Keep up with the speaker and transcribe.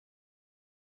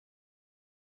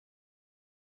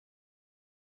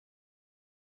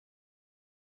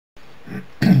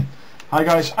Hi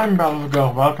guys, I'm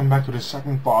Cybertron. Welcome back to the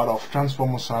second part of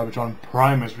Transformers Cybertron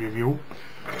Primus review.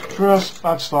 First,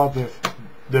 let's start with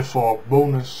the four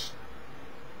Minicons.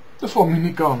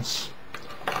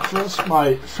 First,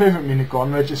 my favorite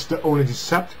Minicon, which is the only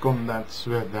Decepticon that's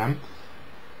with them.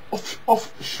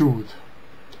 Offshoot.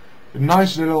 A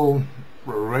nice little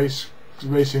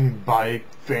racing bike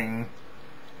thing.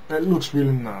 It looks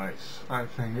really nice. I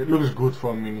think it looks good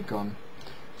for a Minicon.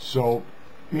 So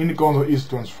Minicons are easy to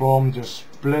transform. Just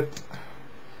split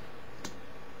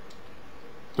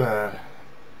the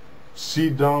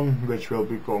seat down, which will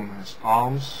become his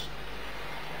arms.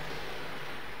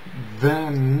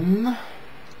 Then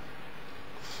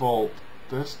fold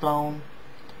this down,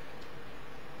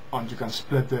 and you can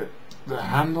split the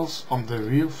handles on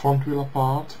the front wheel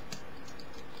apart.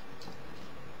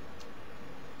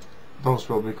 Those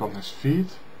will become his feet.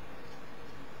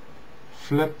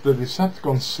 Flip the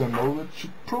Decepticon symbol, which you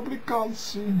probably can't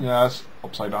see. Yes,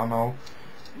 upside down now.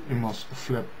 You must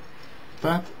flip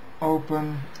that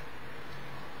open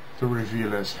to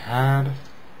reveal his head.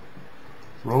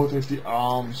 Rotate the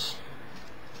arms.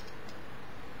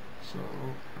 So,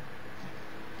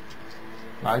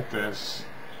 like this.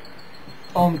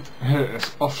 And here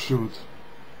is Offshoot.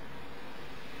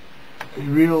 A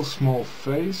real small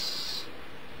face.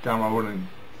 Camera wouldn't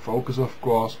focus, of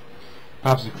course.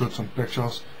 Perhaps include some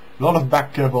pictures. A lot of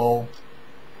back cable.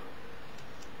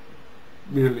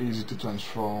 Real easy to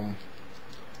transform.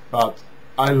 But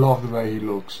I love the way he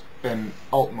looks in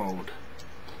alt mode.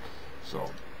 So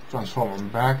transform him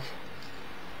back.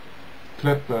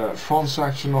 Clip the front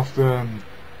section of the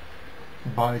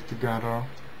bike together.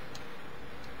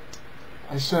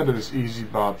 I said it is easy,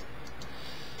 but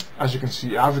as you can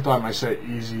see, every time I say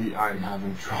easy, I'm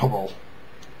having trouble.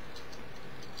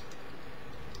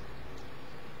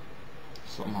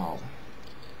 Somehow.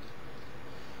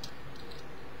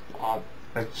 But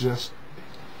it's just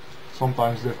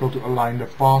sometimes difficult to align the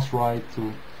parts right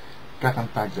to get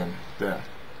and pack them. There.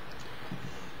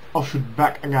 Offshoot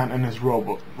back again in his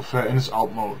robot, in his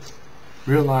alt mode.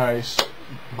 Real nice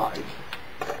bike.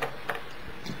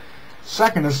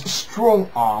 Second is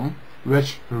Strong Arm,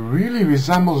 which really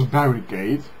resembles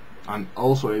Barricade, and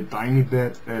also a tiny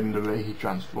bit in the way he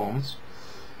transforms.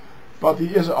 But he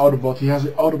is an Autobot. He has the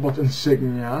Autobot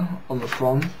insignia on the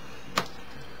front.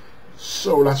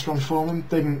 So let's transform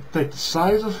him. Take the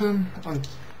size of him, and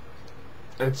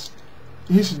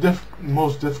he's the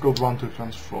most difficult one to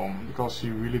transform because he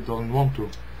really doesn't want to.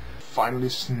 Finally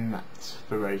snapped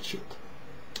the way it should.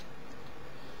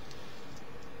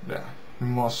 There. You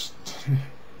must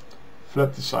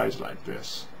flip the sides like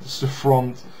this. This is the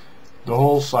front. The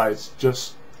whole sides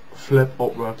just flip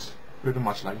upwards. Pretty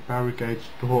much like Barricade,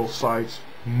 the whole sides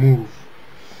move.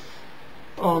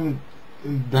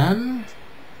 Then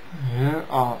here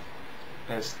are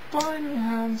his tiny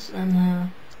hands in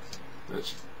here,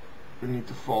 which we need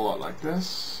to fold out like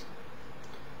this.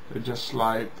 They just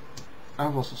slide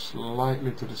ever so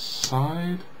slightly to the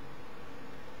side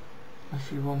if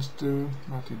he wants to,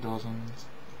 but he doesn't.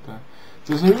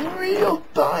 There's a real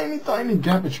tiny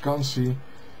gap which you can't see,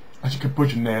 and you can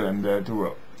put your nail in there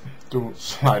to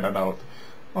slide it out,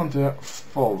 and there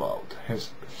fold out his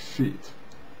feet.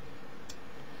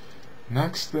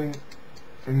 Next thing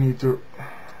we need to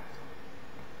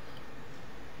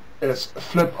is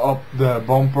flip up the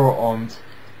bumper and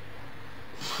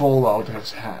fold out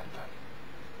his head.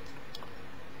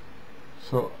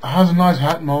 So it has a nice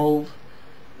head mold.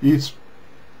 It's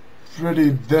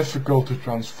pretty difficult to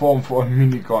transform for a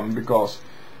Minicon because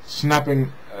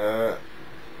snapping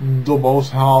both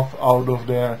half out of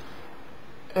there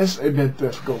is a bit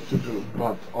difficult to do,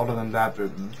 but other than that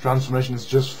the transformation is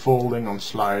just folding and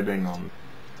sliding on.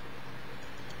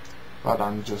 But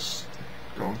I'm just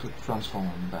going to transform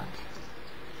him back.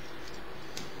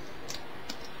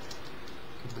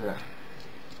 There.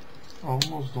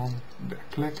 Almost done. There.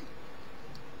 Click.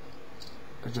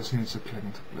 It just needs to click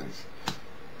into place.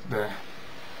 There.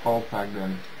 All packed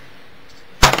in.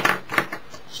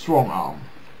 Strong Arm.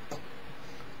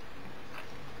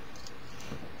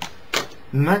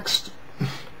 Next,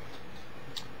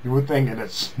 you would think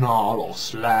it's Snarl or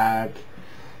Slag.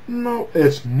 No,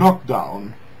 it's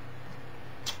Knockdown.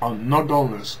 And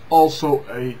Knockdown is also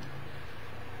a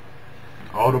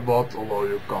Autobot, although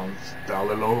you can't tell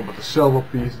the logo, but the silver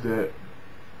piece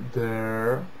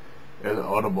there is an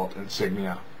Autobot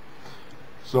insignia.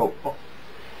 So,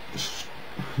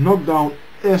 Knockdown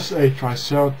is a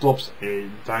Triceratops, a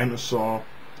dinosaur.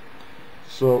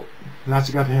 So, let's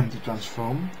get him to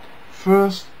transform.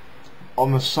 First,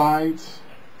 on the side,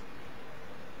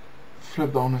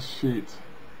 flip down his feet.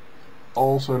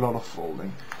 Also a lot of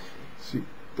folding. See,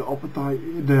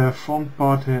 the front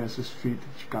part here is his feet,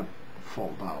 which can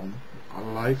fall down. I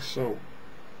like so.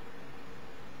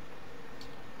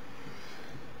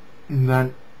 And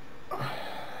then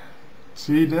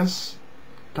see this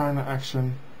kind of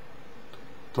action.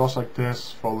 It was like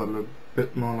this, fall a little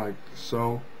bit more like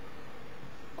so.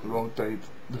 Rotate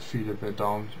the feet a bit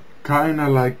down, kinda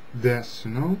like this,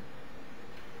 you know.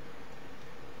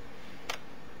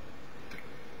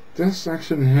 This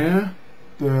section here,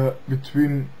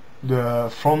 between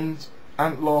the front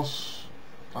end loss,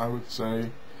 I would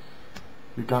say,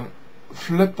 you can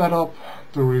flip that up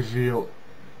to reveal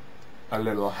a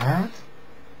little head.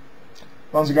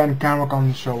 Once again, the camera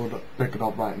can't pick it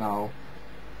up right now.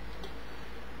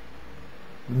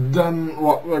 Then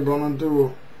what we're gonna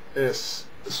do is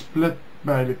split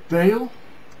by the tail,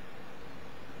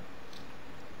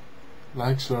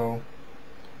 like so.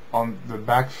 On the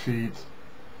back feet,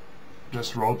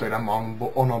 just rotate them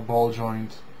on a ball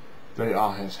joint. They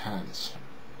are his hands.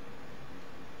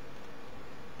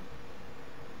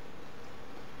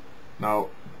 Now,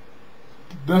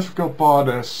 the difficult part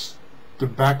is the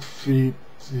back feet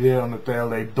here on the tail.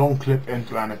 They don't clip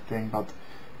into anything, but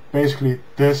basically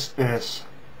this is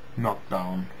knocked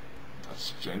down.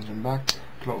 Let's change them back,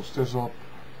 close this up,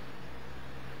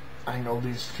 angle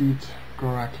these feet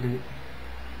correctly,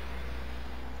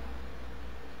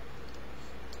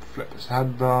 flip his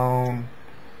head down,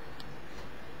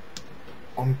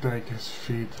 untake his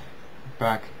feet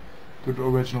back to the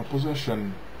original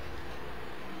position,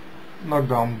 knock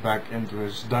down back into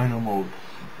his dino mode.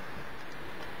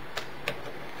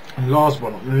 And last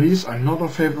but not least, I'm not in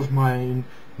favor of my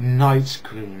Night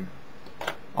Scream.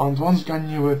 And once again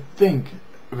you would think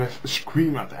with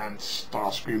Scream at the end,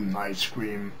 Starscream, Night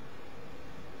Scream,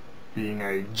 being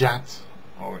a jet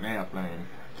or an airplane,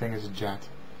 I think it's a jet,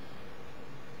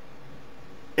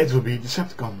 it will be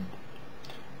Decepticon.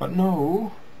 But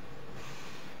no,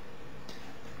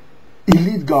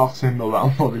 Elite Guard symbol,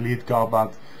 well not Elite Guard,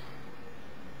 but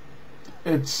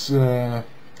it's the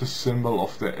symbol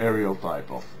of the aerial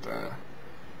type of the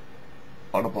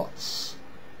Autobots.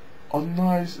 Oh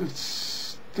nice,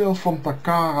 it's still from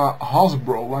Takara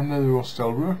Hasbro when they were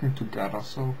still working together,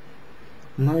 so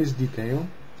nice detail.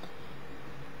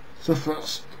 So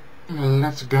first,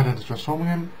 let's get into transforming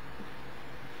him.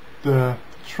 The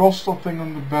thruster thing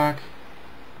on the back,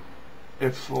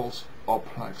 it folds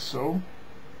up like so,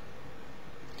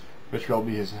 which will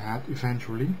be his head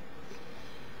eventually.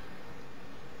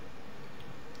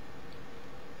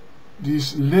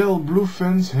 These little blue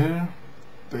fins here,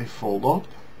 they fold up,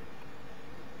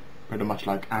 pretty much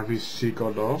like every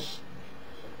Seeker does.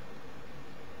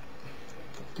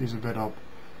 These a bit up,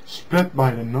 split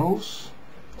by the nose.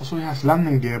 Also he has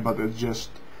landing gear, but it's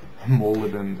just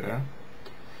molded in there.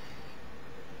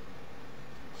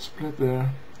 Split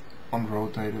there,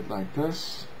 unrotate it like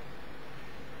this.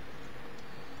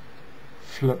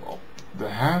 Flip up the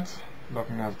head,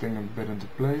 locking everything a bit into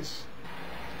place.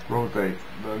 Rotate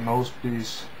the nose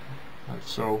piece like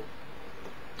so.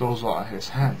 Those are his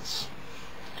hands.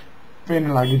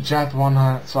 Pinning like a jet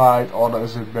one side, or there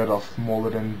is a bit of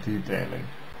molded in detailing.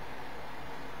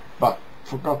 But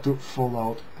forgot to fold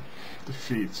out the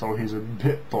feet, so he's a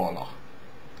bit taller.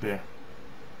 There.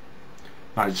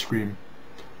 Night Scream.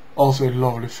 Also a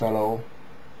lovely fellow.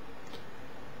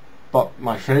 But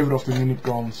my favorite of the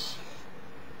Minicons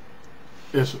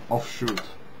is Offshoot.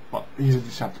 But he's a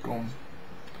Decepticon.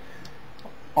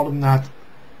 Other than that,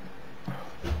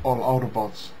 all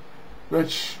Autobots.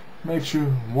 Which makes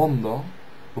you wonder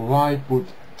why put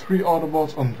 3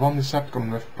 Autobots and 1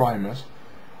 Decepticon with Primus,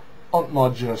 and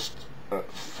not just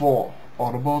 4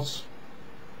 Autobots.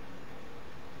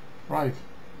 Right.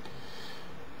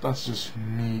 That's just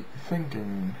me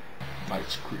thinking. Night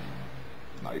Scream,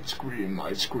 Night Scream,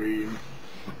 Night Scream.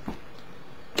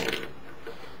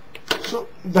 So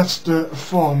that's the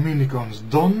 4 Minicons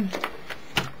done.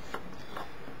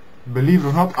 Believe it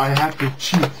or not, I had to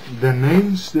cheat. The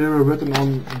names, they were written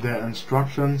on the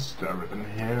instructions, they're written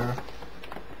here.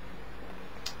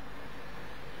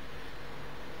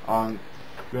 And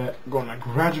we're gonna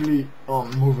gradually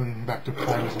moving back to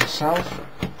Primus himself.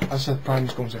 I said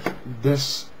Primus comes with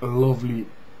this lovely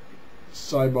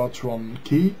Cybertron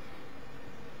key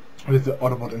with the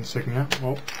Autobot insignia.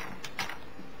 Oh.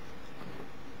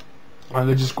 And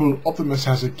it is cool, Optimus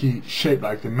has a key shaped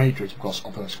like the Matrix because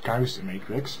Optimus carries the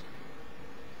Matrix.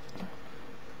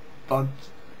 But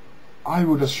I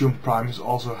would assume Primus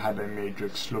also had a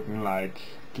Matrix looking like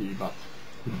key, but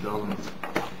he doesn't.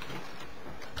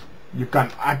 You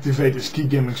can activate his key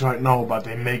gimmicks right now, but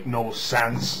they make no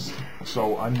sense,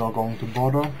 so I'm not going to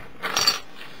bother.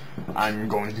 I'm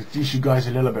going to teach you guys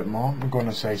a little bit more. I'm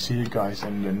gonna say see you guys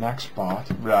in the next part,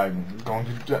 but I'm going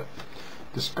to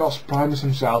discuss Primus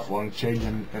himself and change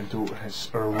him into his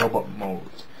robot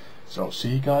mode. So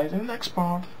see you guys in the next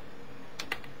part.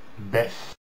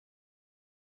 Biff.